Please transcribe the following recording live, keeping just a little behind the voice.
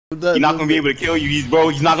He's not gonna be able to kill you. He's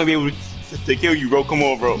not gonna be able to kill you, bro. Come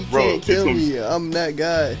on, bro. He can't kill me. I'm that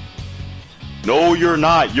guy. No, you're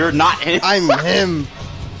not. You're not him. I'm him.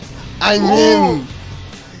 I'm him.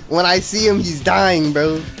 When I see him, he's dying,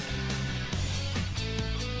 bro.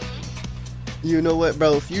 You know what,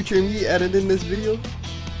 bro? Future me editing this video.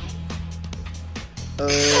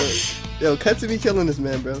 Yo, cut to me killing this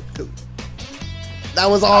man, bro. That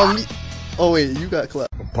was all me. Oh wait, you got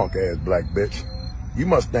clapped. Punk ass black bitch. You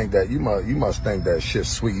must think that you must think that shit's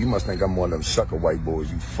sweet. You must think I'm one of them sucker white boys.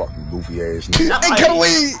 You fucking goofy ass. Hey, get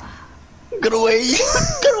away! Get away!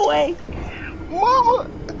 Get away! Mama!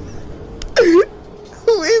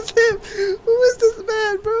 Who is him? Who is this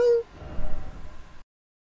man, bro?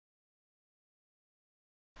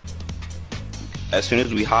 As soon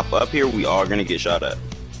as we hop up here, we are gonna get shot at.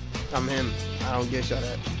 I'm him. I don't get shot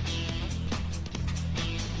at.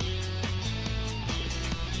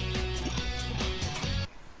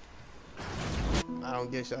 I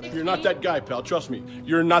don't get shot at. You're not that guy, pal. Trust me.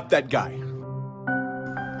 You're not that guy.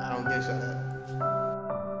 I don't get shot at.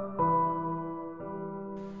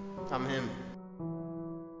 I'm him.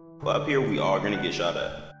 Up here, we are gonna get shot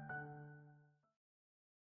at.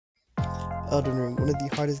 Elden Ring, one of the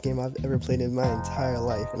hardest games I've ever played in my entire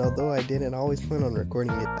life, and although I didn't always plan on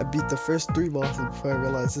recording it, I beat the first 3 bosses before I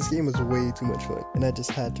realized this game was way too much fun, and I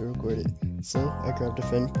just had to record it. So I grabbed a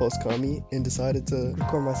friend post-commie and decided to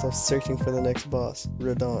record myself searching for the next boss,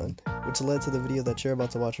 Radahn, which led to the video that you're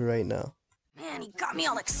about to watch right now. Man, he got me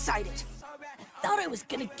all excited. Thought I was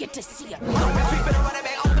gonna get to see him.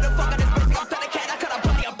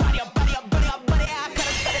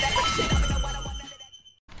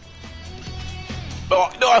 Oh,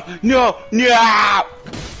 no!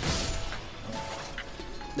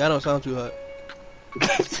 That don't sound too hot.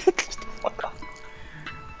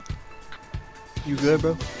 You good,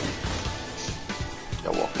 bro? I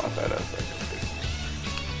walk my fat ass back.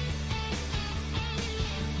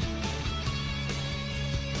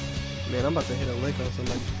 Man, I'm about to hit a lick on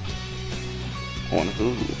somebody. On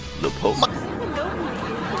who? The Pope.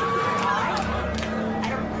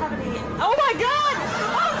 Oh my god!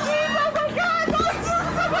 Oh jeez! Oh my god! Oh jeez!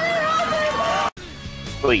 Somebody help me!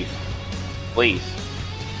 Please. Please.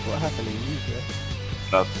 What happened to you,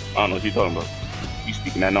 bro? I don't know what you're talking about. You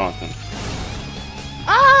speaking that nonsense.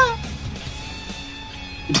 Ah!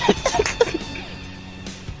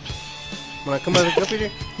 When I come up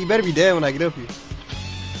here, he better be dead when I get up here.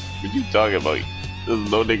 What you talking about?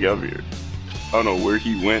 There's no nigga up here. I don't know where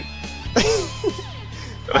he went.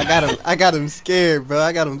 I got him scared, bro.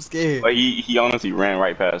 I got him scared. Like he honestly ran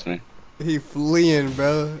right past me. He fleeing,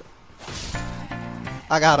 bro.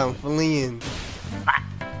 I got him fleeing.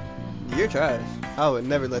 You're trash. I would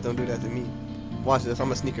never let them do that to me. Watch this. I'm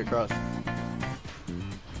gonna sneak across.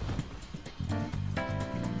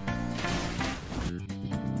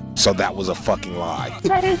 So that was a fucking lie.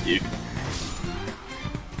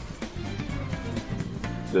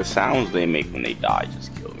 The sounds they make when they die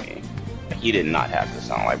just kill me. He did not have to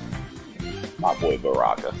sound like my boy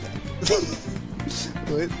Baraka.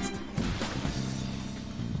 What?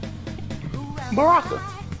 Baraka.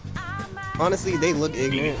 Honestly, they look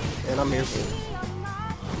ignorant, and I'm here for it.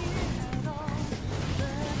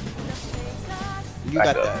 You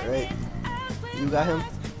got that, right? You got him?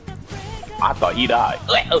 I thought he died.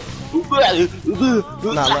 Nah, look,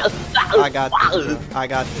 I got this, bro. I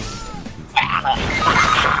got this.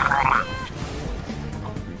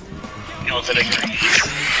 Go to the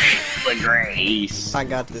grace. The grace. I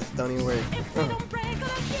got this. Don't even worry.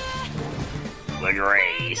 The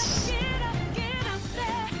grace.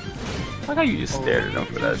 How come you just stared at him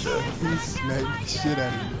for that shit? He smacked the shit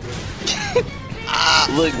out of you.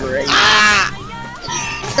 The grace.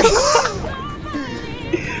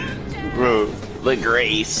 Bro, the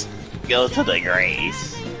grace. Go to the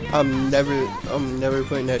grace. I'm never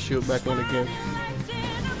putting that shield back on again.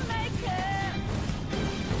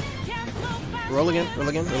 Roll again, roll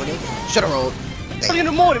again, roll again. Should've rolled. Early in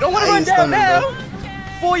the morning, don't want to run down now.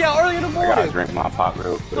 4 y'all early in the I morning. gotta drink my pop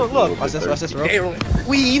real quick. Look, Watch this, bro.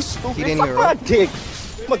 Weave, stupid. He didn't Fuck even my roll. dick.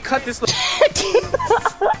 I'm gonna cut this.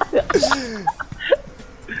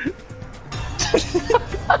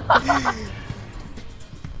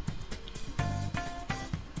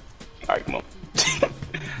 Alright, come on.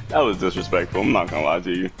 That was disrespectful, I'm not gonna lie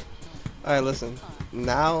to you. Alright, listen.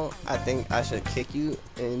 Now, I think I should kick you,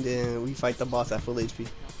 and then we fight the boss at full HP.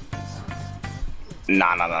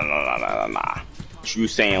 Nah. True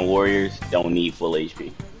Saiyan warriors don't need full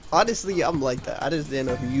HP. Honestly, I'm like that. I just didn't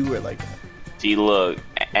know if you were like that. See, look,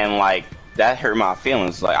 and like, that hurt my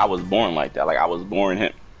feelings. Like, I was born like that. Like, I was born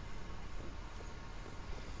him.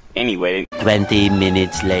 Anyway. 20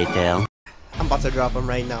 minutes later. I'm about to drop him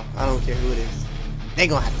right now. I don't care who it is. They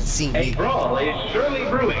gonna have to see me. A brawl is surely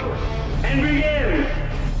brewing. And begin!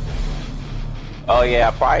 Oh yeah,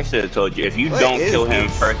 I probably should have told you. If you don't kill him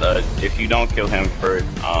first, a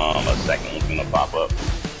second one's gonna pop up.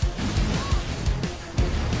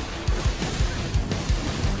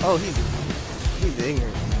 Oh, he's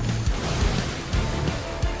ignorant.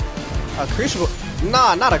 A crucible?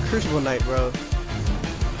 Nah, not a crucible knight, bro.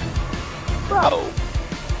 Bro,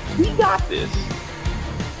 we got this.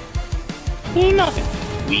 He ain't nothing.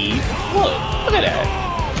 Look at that.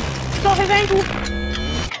 Saw his ankle.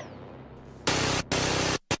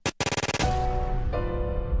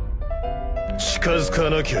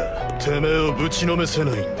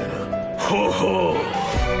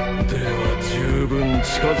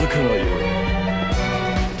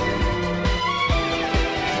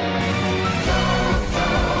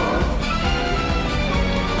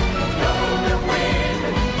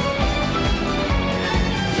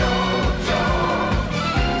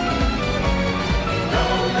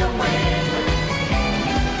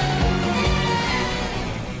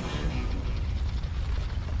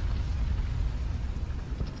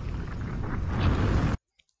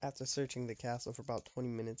 After searching the castle for about 20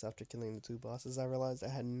 minutes after killing the two bosses, I realized I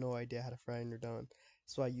had no idea how to fight Radahn.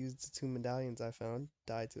 So I used the two medallions I found,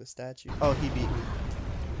 died to a statue. Oh, he beat me.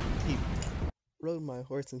 He rode my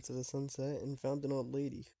horse into the sunset and found an old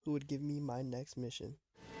lady who would give me my next mission.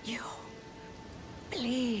 You,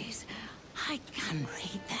 please, I can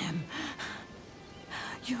read them.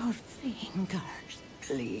 Your fingers,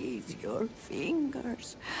 please, your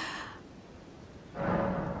fingers.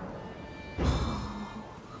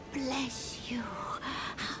 Bless you.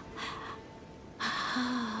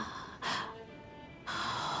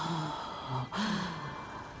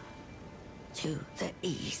 To the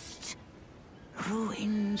east,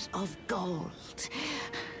 ruins of gold.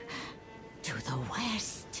 To the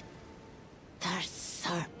west, the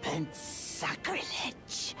serpent's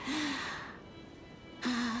sacrilege.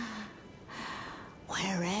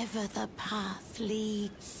 Wherever the path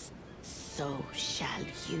leads, so shall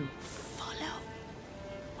you follow.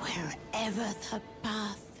 Wherever the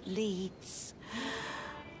path leads,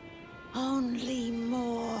 only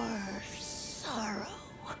more sorrow.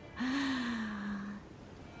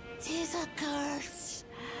 'Tis a curse,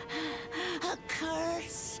 the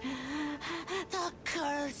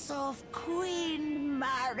curse of Queen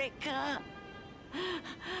Marika.